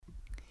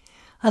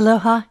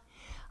Aloha,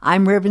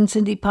 I'm Reverend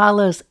Cindy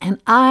Paulos,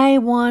 and I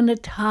want to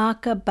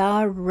talk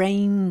about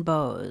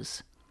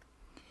rainbows.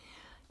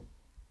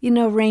 You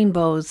know,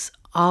 rainbows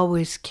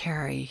always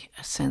carry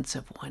a sense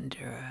of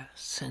wonder, a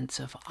sense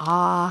of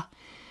awe,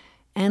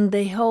 and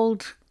they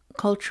hold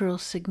cultural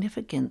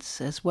significance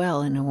as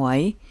well in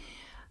Hawaii.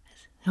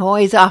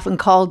 Hawaii is often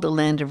called the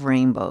land of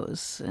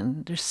rainbows,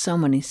 and there's so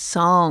many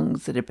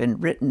songs that have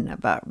been written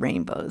about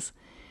rainbows.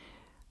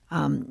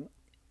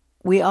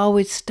 We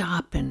always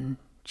stop and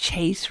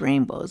chase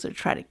rainbows or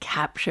try to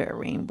capture a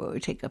rainbow or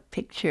take a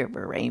picture of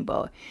a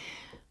rainbow.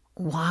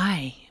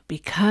 Why?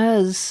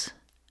 Because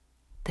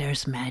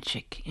there's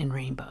magic in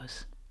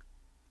rainbows.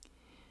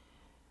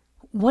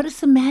 What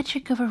is the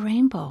magic of a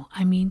rainbow?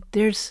 I mean,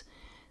 there's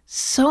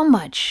so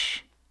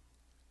much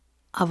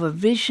of a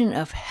vision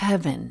of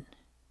heaven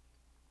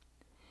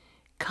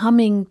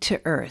coming to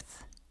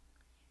earth.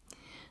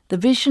 The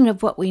vision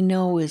of what we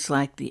know is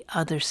like the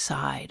other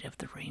side of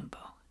the rainbow.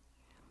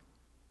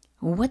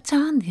 What's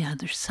on the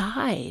other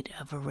side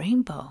of a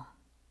rainbow?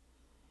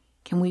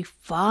 Can we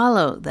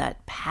follow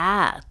that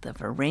path of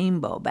a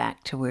rainbow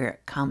back to where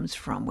it comes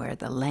from, where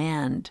the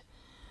land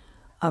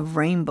of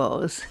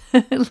rainbows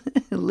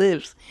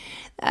lives?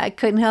 I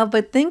couldn't help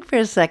but think for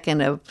a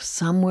second of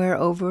somewhere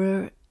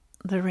over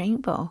the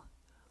rainbow.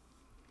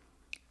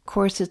 Of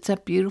course, it's a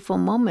beautiful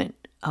moment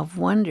of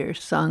wonder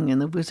sung in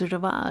The Wizard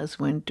of Oz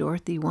when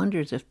Dorothy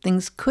wonders if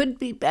things could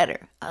be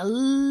better, a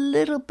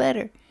little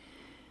better.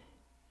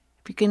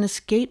 If you can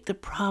escape the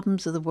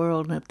problems of the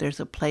world, and if there's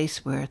a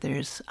place where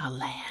there's a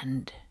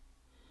land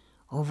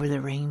over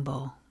the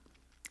rainbow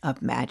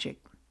of magic.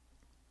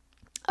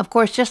 Of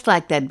course, just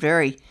like that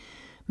very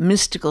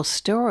mystical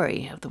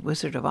story of the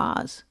Wizard of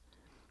Oz,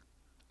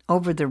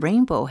 Over the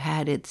Rainbow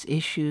had its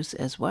issues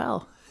as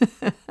well.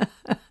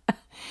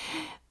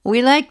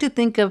 We like to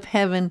think of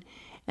heaven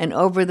and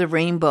over the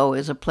rainbow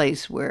as a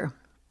place where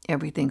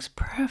everything's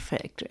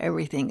perfect,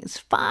 everything is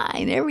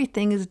fine,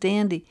 everything is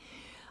dandy.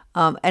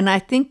 And I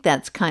think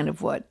that's kind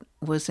of what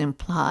was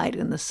implied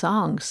in the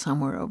song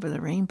Somewhere Over the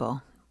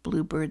Rainbow,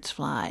 Bluebirds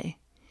Fly.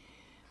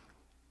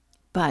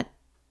 But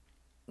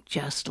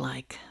just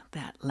like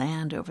that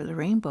land over the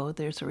rainbow,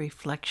 there's a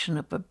reflection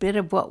of a bit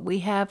of what we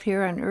have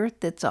here on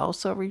earth that's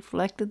also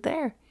reflected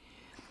there.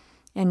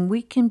 And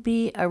we can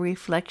be a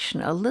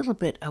reflection, a little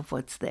bit of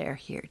what's there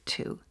here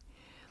too.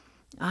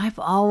 I've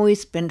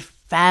always been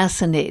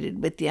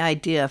fascinated with the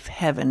idea of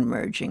heaven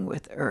merging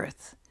with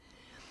earth.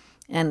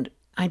 And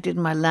I did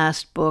my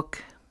last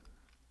book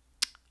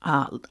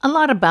a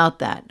lot about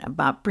that,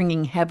 about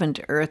bringing heaven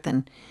to earth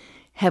and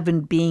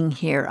heaven being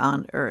here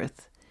on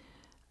earth.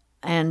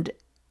 And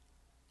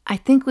I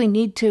think we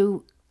need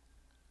to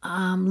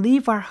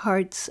leave our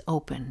hearts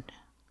open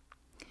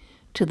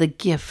to the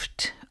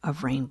gift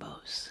of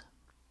rainbows.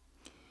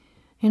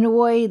 In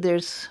Hawaii,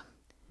 there's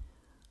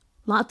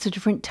lots of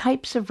different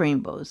types of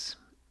rainbows.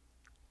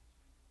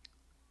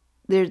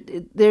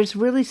 There's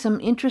really some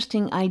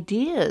interesting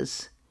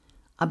ideas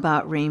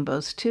about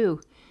rainbows too.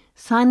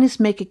 Scientists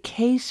make a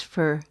case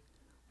for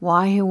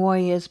why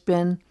Hawaii has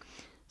been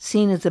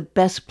seen as the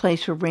best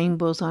place for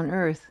rainbows on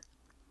Earth.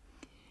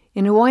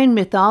 In Hawaiian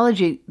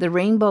mythology, the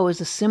rainbow is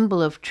a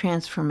symbol of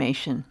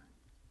transformation,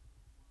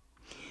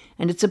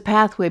 and it's a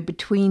pathway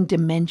between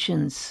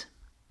dimensions.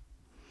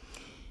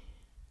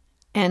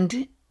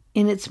 And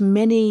in its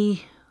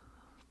many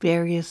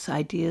various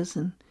ideas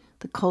and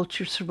the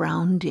culture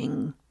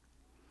surrounding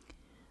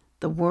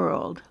the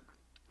world,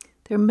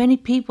 there are many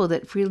people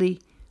that really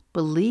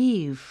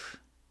believe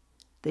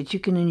that you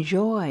can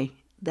enjoy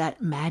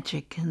that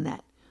magic and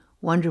that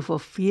wonderful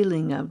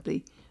feeling of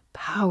the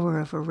power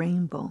of a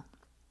rainbow.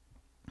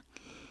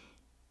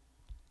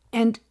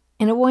 And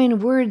in Hawaiian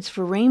words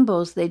for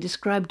rainbows, they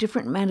describe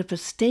different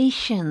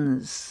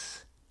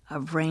manifestations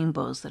of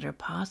rainbows that are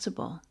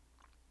possible.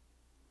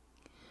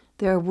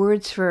 There are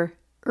words for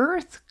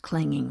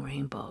earth-clinging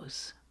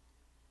rainbows.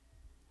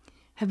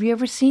 Have you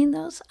ever seen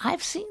those?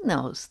 I've seen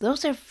those.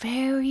 Those are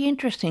very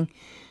interesting.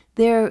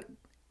 They're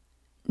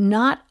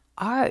not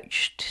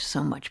arched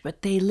so much,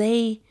 but they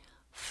lay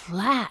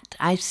flat.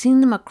 I've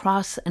seen them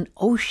across an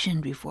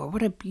ocean before.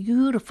 What a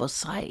beautiful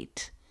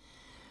sight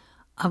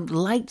of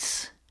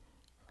lights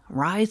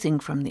rising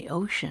from the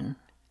ocean.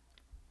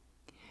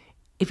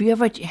 If you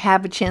ever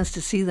have a chance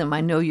to see them,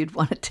 I know you'd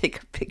want to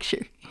take a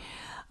picture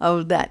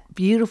of that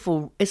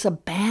beautiful, it's a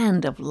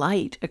band of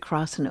light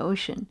across an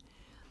ocean.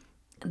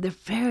 They're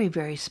very,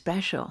 very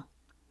special.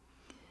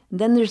 And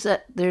then there's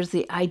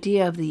the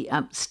idea of the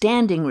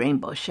standing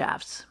rainbow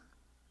shafts.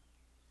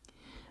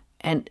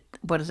 And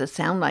what does it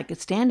sound like?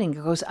 It's standing.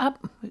 It goes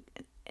up.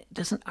 It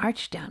doesn't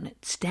arch down.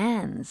 It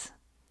stands.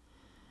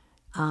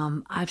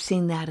 I've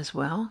seen that as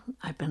well.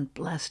 I've been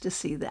blessed to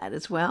see that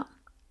as well.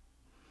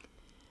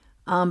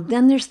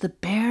 Then there's the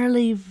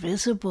barely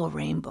visible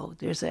rainbow.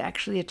 There's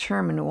actually a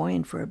term in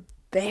Hawaiian for a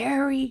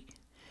very,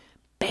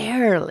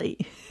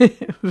 barely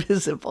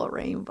visible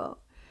rainbow.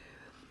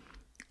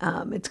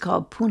 It's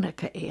called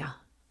punakaea.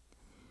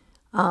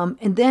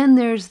 And then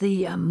there's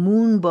the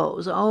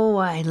moonbows. Oh,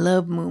 I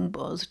love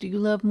moonbows. Do you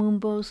love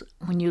moonbows?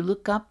 When you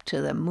look up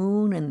to the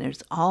moon and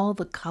there's all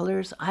the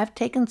colors. I've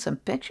taken some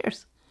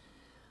pictures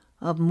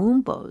of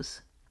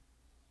moonbows.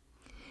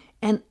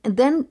 And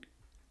then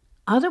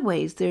other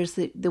ways, there's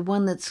the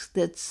one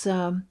that's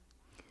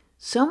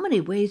so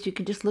many ways you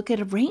can just look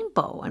at a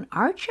rainbow, an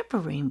arch of a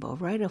rainbow,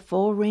 right? A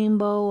full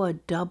rainbow, a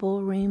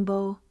double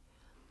rainbow.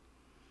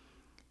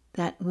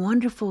 That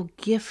wonderful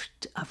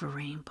gift of a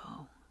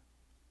rainbow.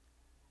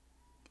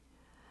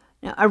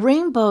 Now, a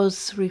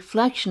rainbow's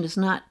reflection is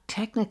not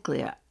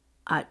technically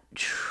a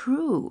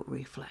true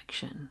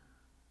reflection.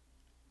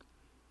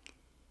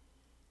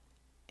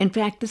 In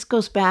fact, this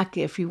goes back,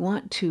 if you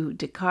want, to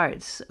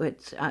Descartes.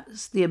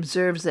 He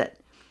observes that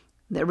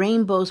the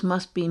rainbows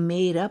must be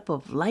made up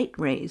of light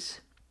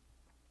rays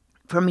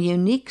from a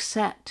unique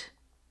set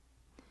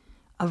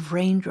of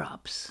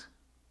raindrops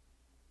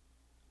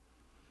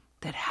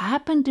that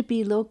happen to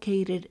be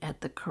located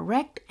at the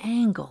correct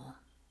angle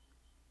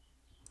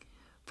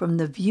from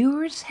the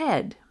viewer's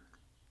head.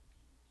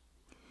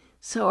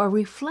 So a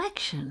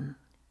reflection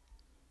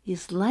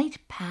is light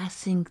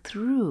passing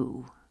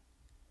through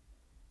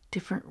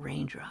different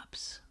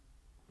raindrops.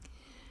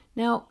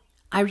 Now,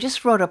 I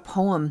just wrote a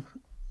poem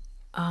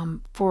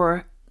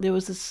there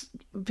was this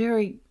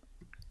very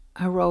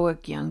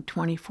heroic young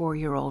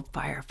 24-year-old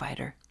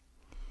firefighter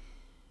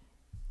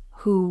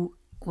who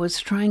was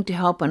trying to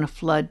help in a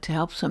flood, to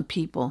help some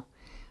people.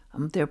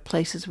 Their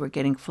places were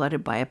getting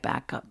flooded by a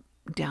backup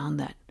down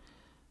that.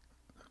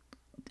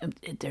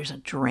 There's a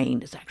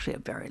drain. It's actually a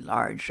very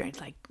large drain,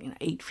 like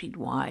 8 feet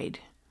wide,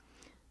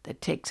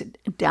 that takes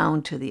it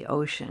down to the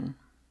ocean.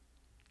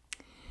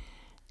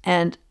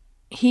 And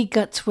he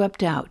got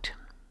swept out.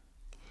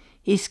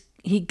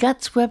 He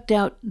got swept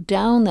out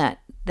down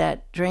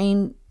that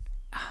drain.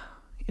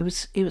 It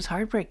was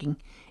heartbreaking.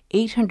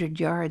 800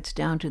 yards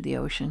down to the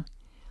ocean.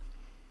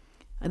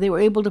 They were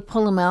able to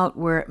pull him out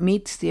where it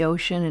meets the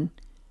ocean,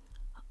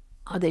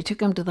 and they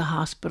took him to the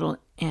hospital,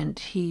 and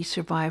he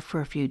survived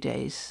for a few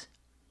days.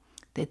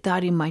 They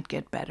thought he might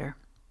get better,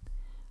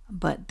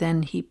 but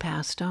then he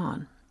passed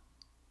on.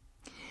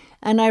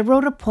 And I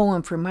wrote a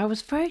poem for him. I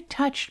was very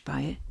touched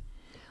by it.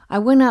 I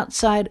went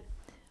outside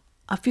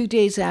a few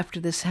days after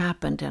this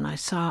happened, and I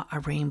saw a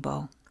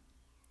rainbow.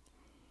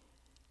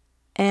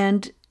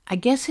 And I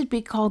guess it'd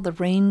be called the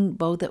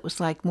rainbow that was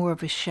like more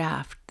of a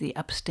shaft, the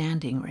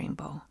upstanding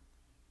rainbow.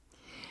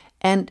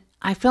 And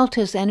I felt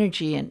his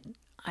energy, and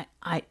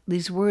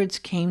these words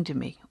came to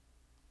me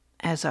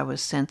as I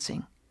was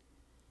sensing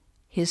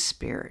his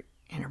spirit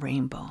in a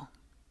rainbow.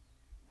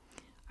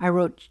 I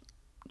wrote,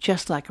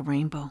 just like a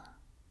rainbow.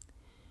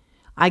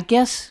 I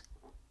guess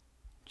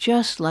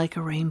just like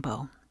a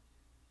rainbow.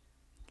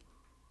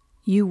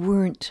 You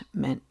weren't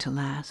meant to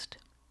last.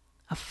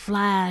 A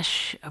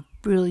flash of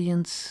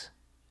brilliance,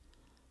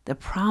 the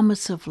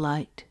promise of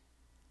light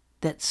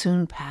that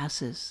soon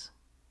passes.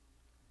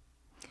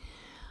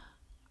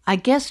 I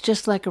guess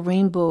just like a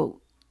rainbow,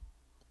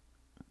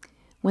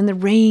 when the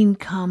rain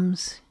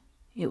comes,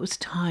 it was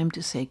time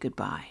to say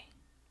goodbye.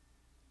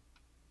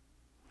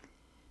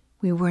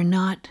 We were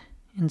not,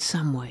 in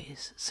some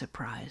ways,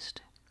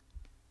 surprised.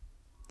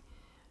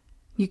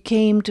 You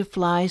came to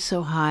fly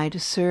so high, to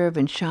serve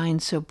and shine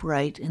so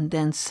bright, and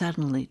then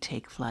suddenly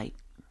take flight.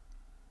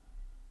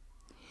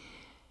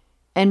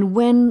 And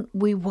when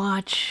we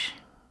watch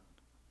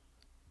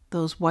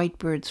those white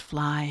birds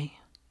fly,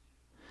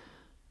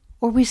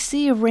 or we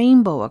see a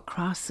rainbow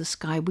across the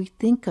sky, we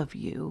think of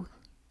you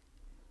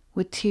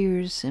with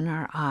tears in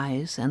our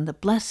eyes and the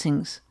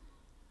blessings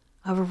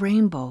of a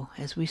rainbow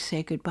as we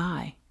say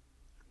goodbye.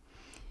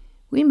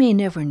 We may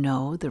never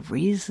know the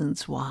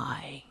reasons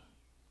why,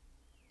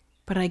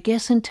 but I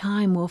guess in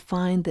time we'll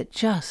find that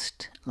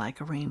just like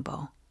a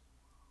rainbow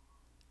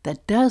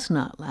that does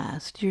not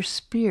last, your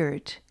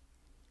spirit,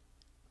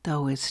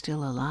 though is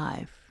still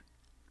alive,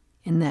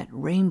 in that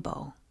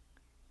rainbow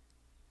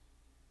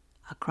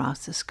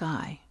across the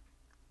sky.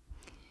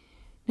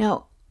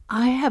 Now,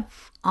 I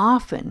have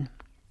often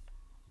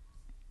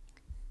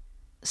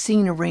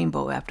seen a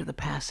rainbow after the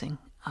passing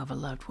of a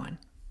loved one,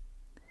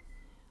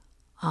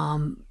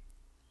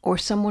 or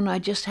someone I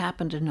just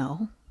happened to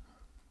know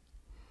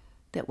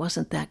that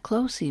wasn't that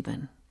close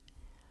even.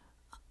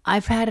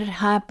 I've had it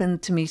happen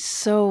to me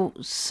so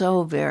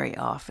very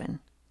often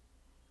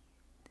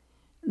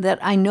that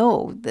I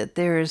know that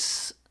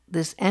there's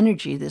this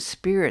energy, this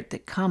spirit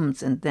that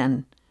comes, and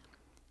then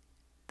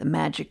the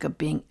magic of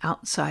being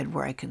outside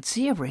where I can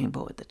see a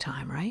rainbow at the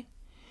time, right?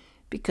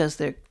 Because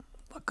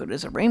what good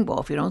is a rainbow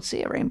if you don't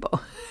see a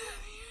rainbow?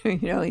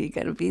 You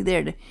got to be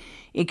there to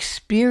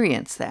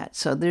experience that.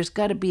 So there's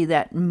got to be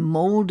that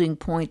molding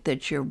point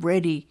that you're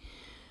ready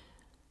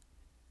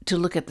to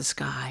look at the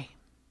sky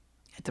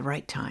at the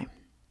right time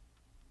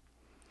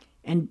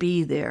and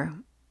be there.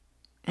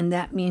 And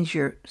that means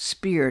your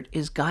spirit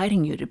is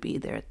guiding you to be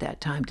there at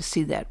that time to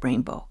see that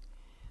rainbow.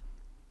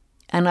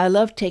 And I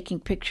love taking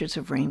pictures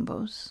of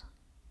rainbows.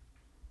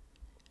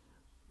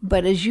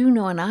 But as you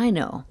know and I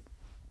know,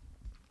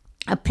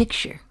 a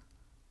picture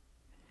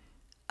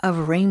of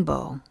a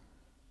rainbow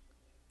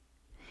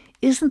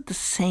isn't the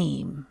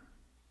same,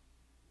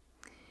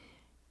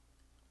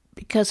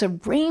 because a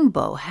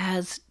rainbow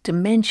has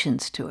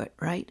dimensions to it,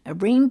 right? A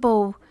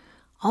rainbow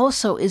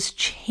also is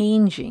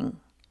changing.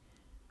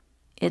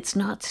 It's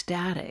not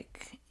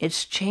static.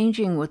 It's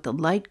changing with the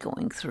light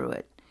going through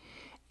it.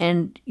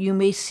 And you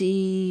may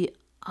see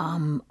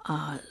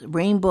a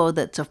rainbow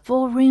that's a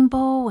full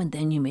rainbow, and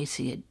then you may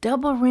see a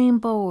double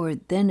rainbow, or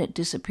then it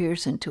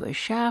disappears into a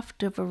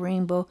shaft of a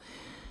rainbow.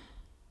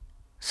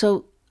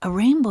 So a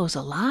rainbow's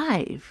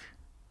alive.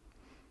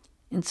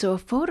 And so a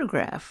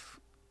photograph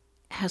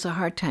has a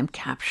hard time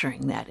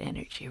capturing that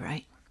energy,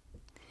 right?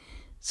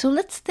 So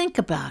let's think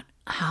about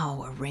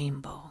how a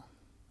rainbow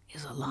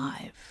is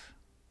alive.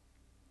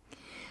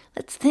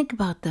 Let's think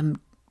about the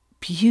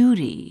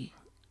beauty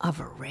of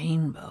a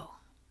rainbow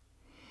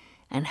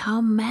and how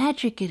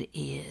magic it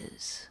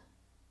is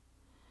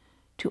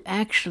to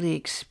actually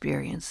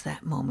experience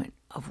that moment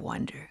of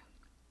wonder,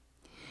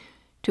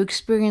 to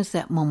experience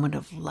that moment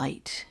of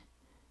light,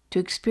 to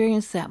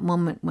experience that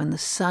moment when the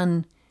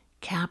sun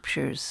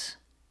captures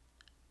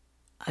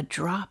a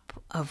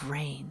drop of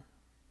rain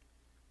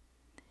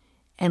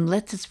and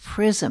lets its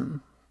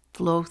prism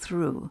flow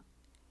through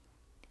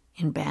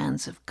in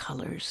bands of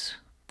colors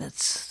that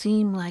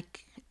seem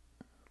like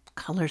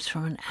colors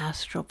from an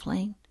astral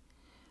plane.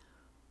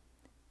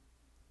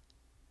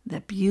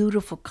 The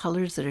beautiful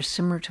colors that are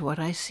similar to what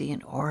I see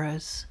in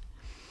auras.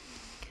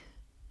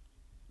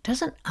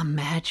 Doesn't a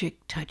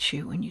magic touch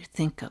you when you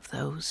think of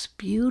those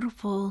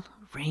beautiful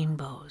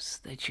rainbows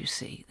that you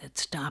see that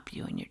stop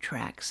you in your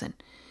tracks? And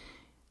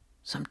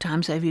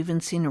sometimes I've even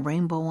seen a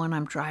rainbow when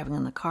I'm driving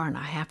in the car and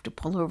I have to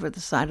pull over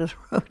the side of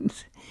the road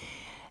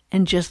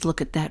and just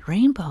look at that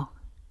rainbow.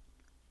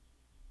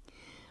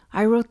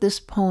 I wrote this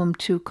poem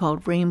too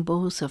called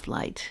Rainbows of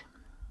Light.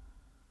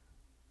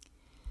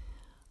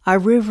 A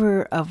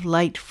river of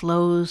light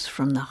flows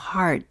from the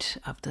heart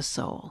of the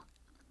soul,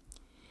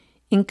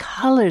 in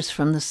colors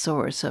from the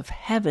source of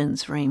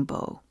heaven's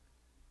rainbow.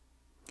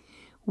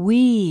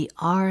 We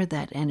are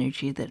that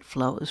energy that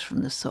flows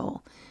from the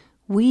soul.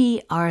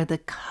 We are the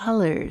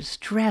colors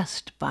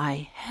dressed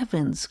by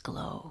heaven's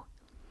glow.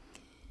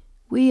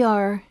 We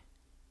are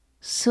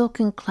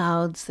silken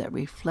clouds that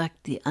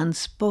reflect the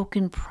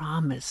unspoken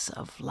promise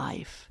of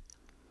life.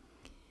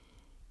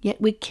 Yet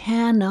we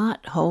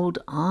cannot hold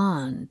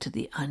on to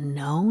the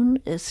unknown,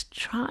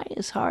 try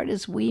as hard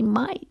as we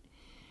might.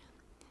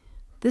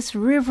 This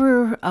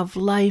river of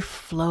life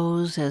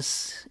flows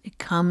as it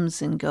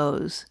comes and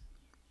goes,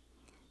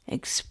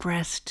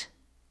 expressed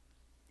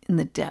in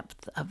the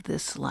depth of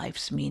this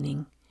life's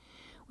meaning,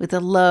 with a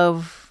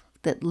love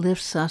that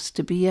lifts us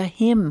to be a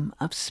hymn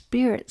of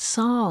spirit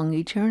song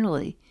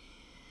eternally.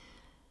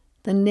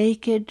 The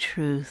naked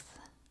truth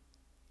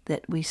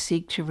that we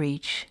seek to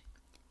reach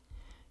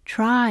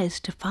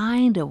tries to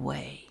find a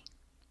way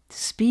to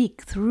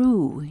speak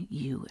through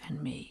you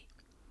and me.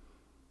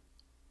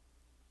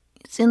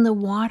 It's in the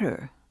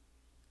water,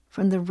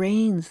 from the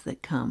rains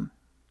that come.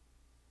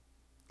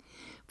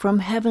 From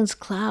heaven's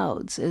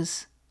clouds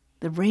is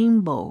the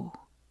rainbow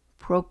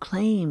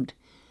proclaimed.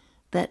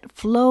 That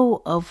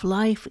flow of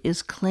life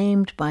is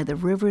claimed by the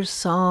river's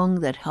song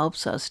that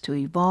helps us to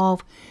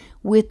evolve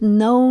with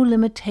no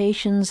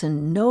limitations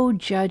and no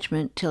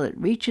judgment till it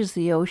reaches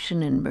the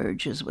ocean and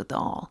merges with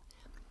all.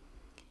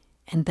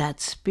 And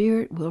that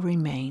spirit will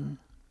remain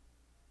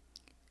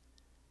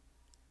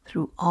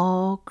through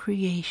all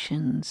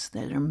creations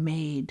that are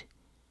made.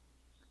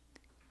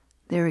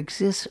 There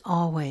exists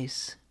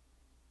always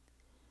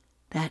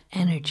that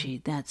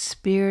energy, that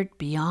spirit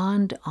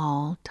beyond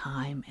all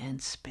time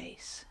and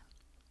space.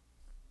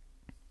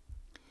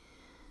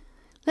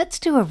 Let's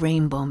do a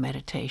rainbow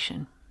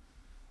meditation.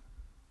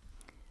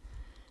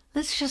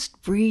 Let's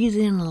just breathe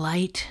in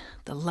light,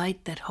 the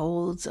light that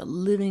holds a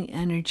living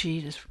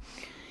energy. Just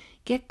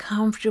get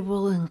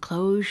comfortable and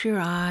close your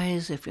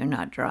eyes if you're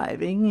not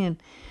driving,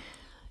 and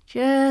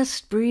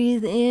just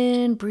breathe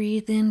in,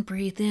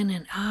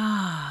 and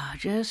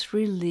just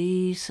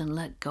release and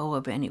let go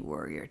of any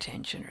worry or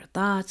tension or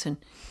thoughts, and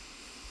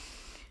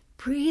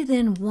breathe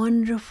in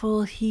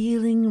wonderful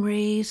healing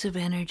rays of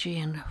energy,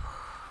 and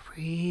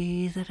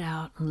breathe it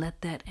out and let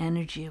that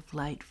energy of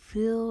light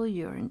fill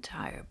your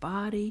entire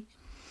body,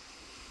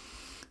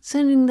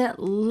 sending that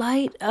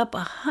light up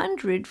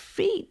 100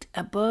 feet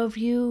above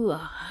you,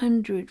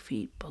 100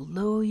 feet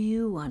below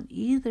you, on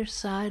either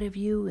side of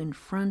you, in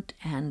front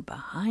and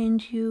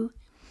behind you.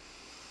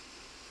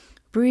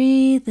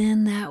 Breathe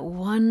in that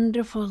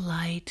wonderful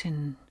light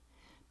and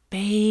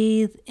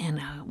bathe in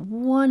a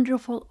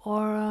wonderful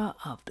aura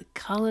of the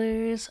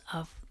colors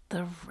of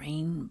the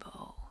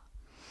rainbow.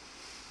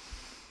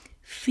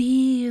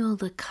 Feel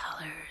the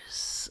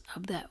colors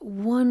of that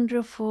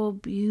wonderful,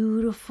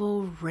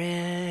 beautiful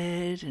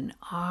red and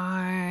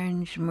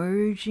orange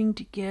merging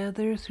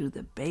together through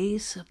the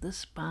base of the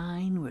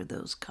spine where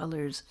those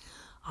colors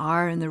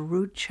are in the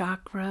root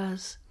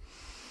chakras.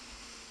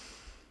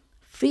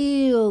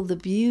 Feel the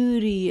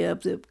beauty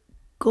of the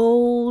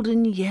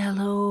golden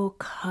yellow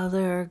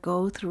color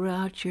go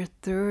throughout your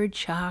third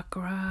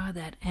chakra.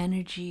 That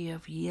energy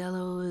of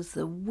yellow is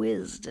the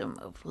wisdom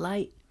of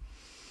light.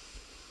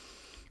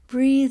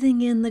 Breathing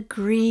in the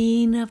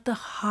green of the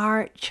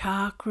heart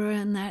chakra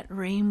and that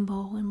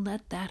rainbow, and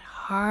let that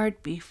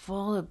heart be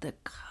full of the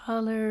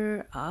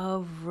color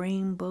of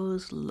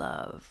rainbow's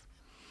love.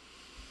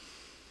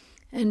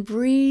 And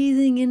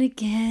breathing in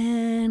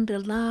again,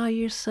 allow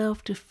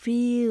yourself to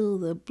feel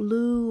the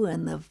blue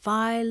and the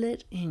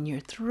violet in your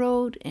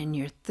throat and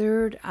your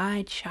third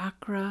eye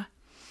chakra.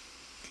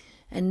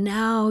 And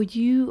now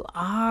you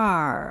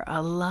are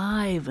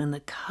alive in the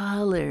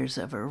colors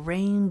of a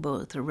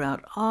rainbow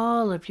throughout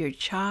all of your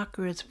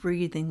chakras,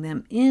 breathing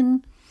them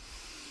in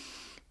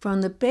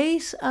from the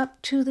base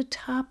up to the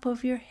top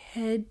of your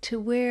head to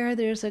where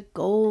there's a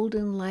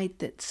golden light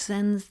that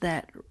sends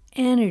that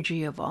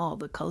energy of all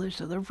the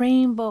colors of the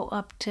rainbow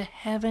up to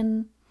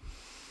heaven.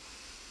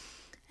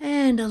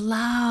 And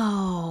allow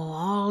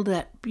all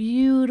that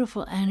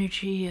beautiful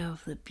energy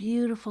of the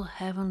beautiful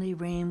heavenly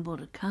rainbow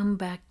to come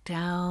back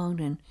down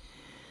and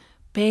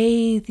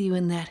bathe you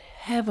in that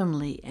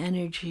heavenly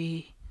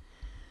energy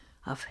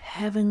of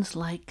heaven's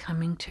light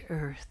coming to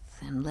earth.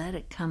 And let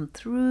it come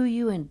through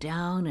you and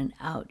down and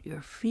out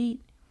your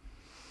feet.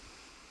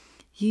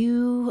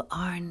 You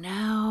are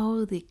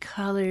now the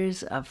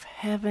colors of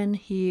heaven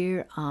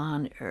here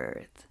on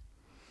earth.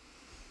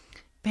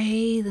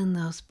 Bathe in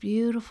those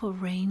beautiful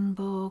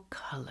rainbow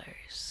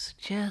colors.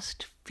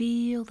 Just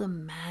feel the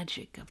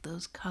magic of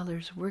those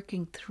colors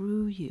working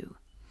through you.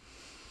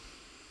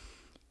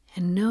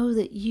 And know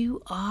that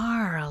you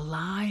are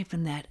alive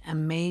in that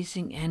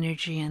amazing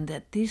energy, and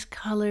that these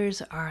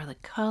colors are the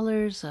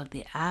colors of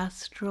the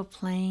astral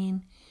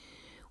plane,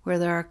 where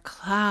there are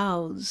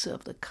clouds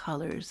of the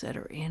colors that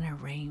are in a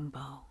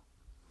rainbow.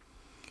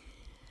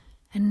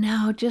 And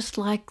now, just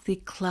like the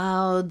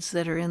clouds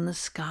that are in the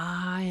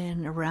sky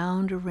and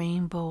around a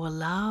rainbow,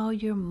 allow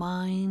your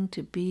mind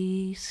to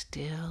be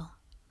still.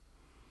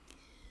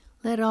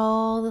 Let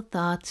all the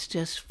thoughts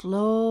just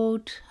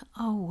float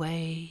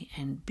away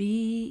and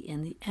be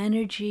in the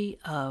energy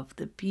of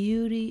the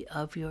beauty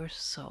of your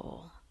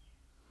soul.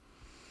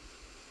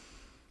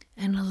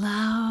 And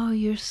allow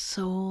your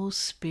soul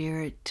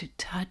spirit to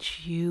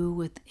touch you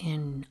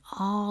within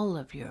all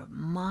of your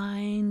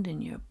mind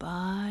and your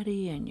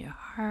body and your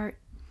heart,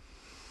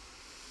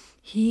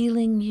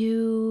 healing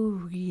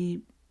you,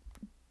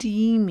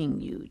 redeeming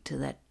you to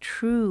that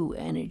true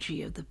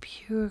energy of the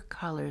pure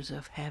colors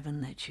of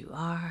heaven that you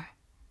are.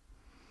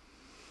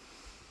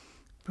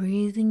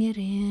 Breathing it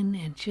in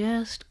and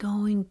just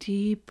going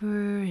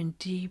deeper and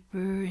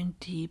deeper and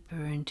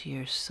deeper into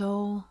your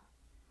soul.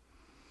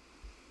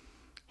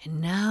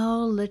 And now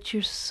let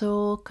your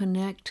soul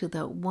connect to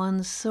that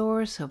one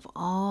source of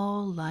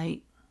all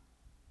light,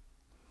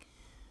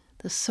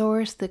 the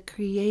source that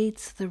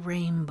creates the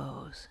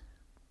rainbows.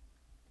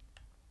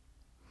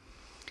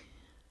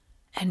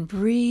 And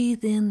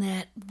breathe in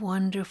that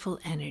wonderful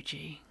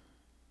energy.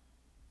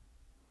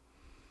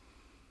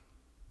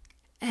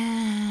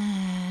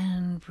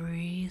 And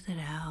breathe it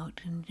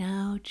out. And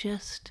now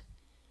just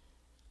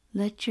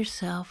let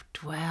yourself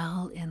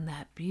dwell in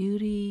that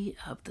beauty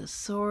of the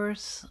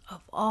source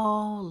of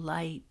all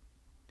light.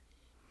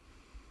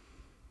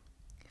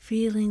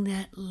 Feeling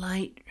that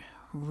light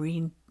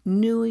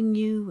renewing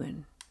you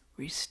and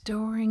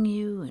restoring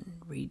you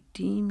and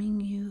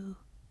redeeming you.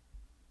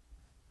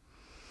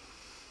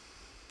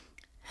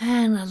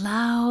 And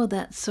allow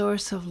that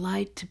source of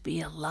light to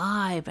be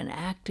alive and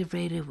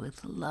activated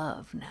with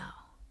love now.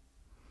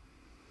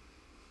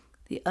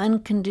 The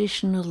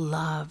unconditional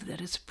love that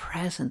is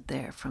present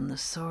there from the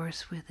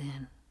source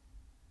within.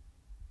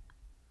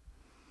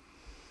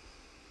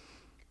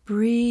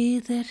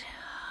 Breathe it.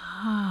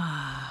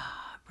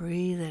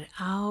 Breathe it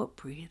out.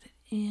 Breathe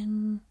it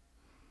in.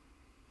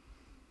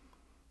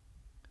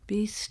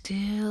 Be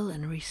still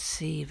and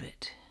receive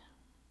it.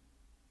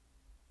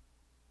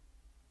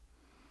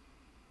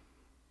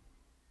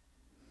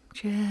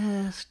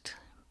 Just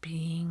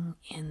being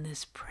in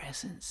this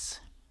presence.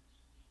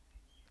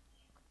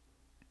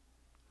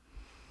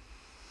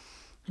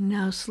 And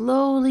now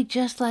slowly,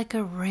 just like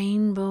a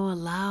rainbow,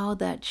 allow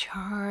that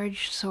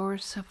charged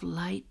source of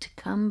light to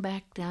come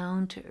back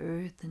down to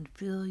earth and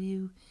fill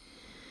you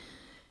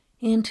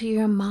into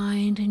your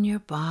mind and your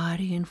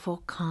body in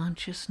full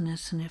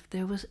consciousness. And if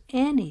there was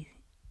any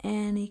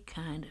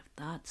kind of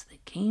thoughts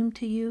that came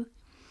to you,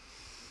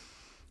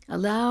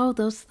 allow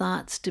those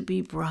thoughts to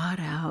be brought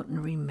out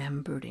and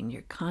remembered in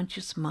your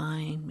conscious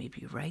mind.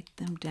 Maybe write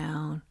them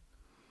down,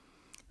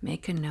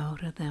 make a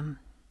note of them,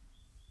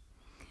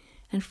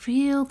 and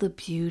feel the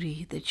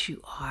beauty that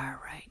you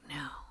are right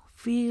now.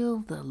 Feel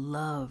the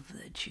love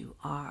that you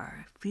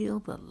are. Feel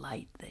the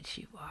light that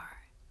you are.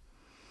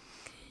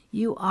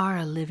 You are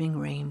a living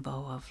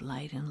rainbow of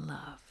light and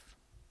love.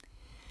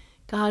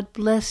 God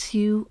bless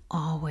you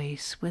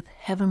always with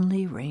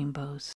heavenly rainbows.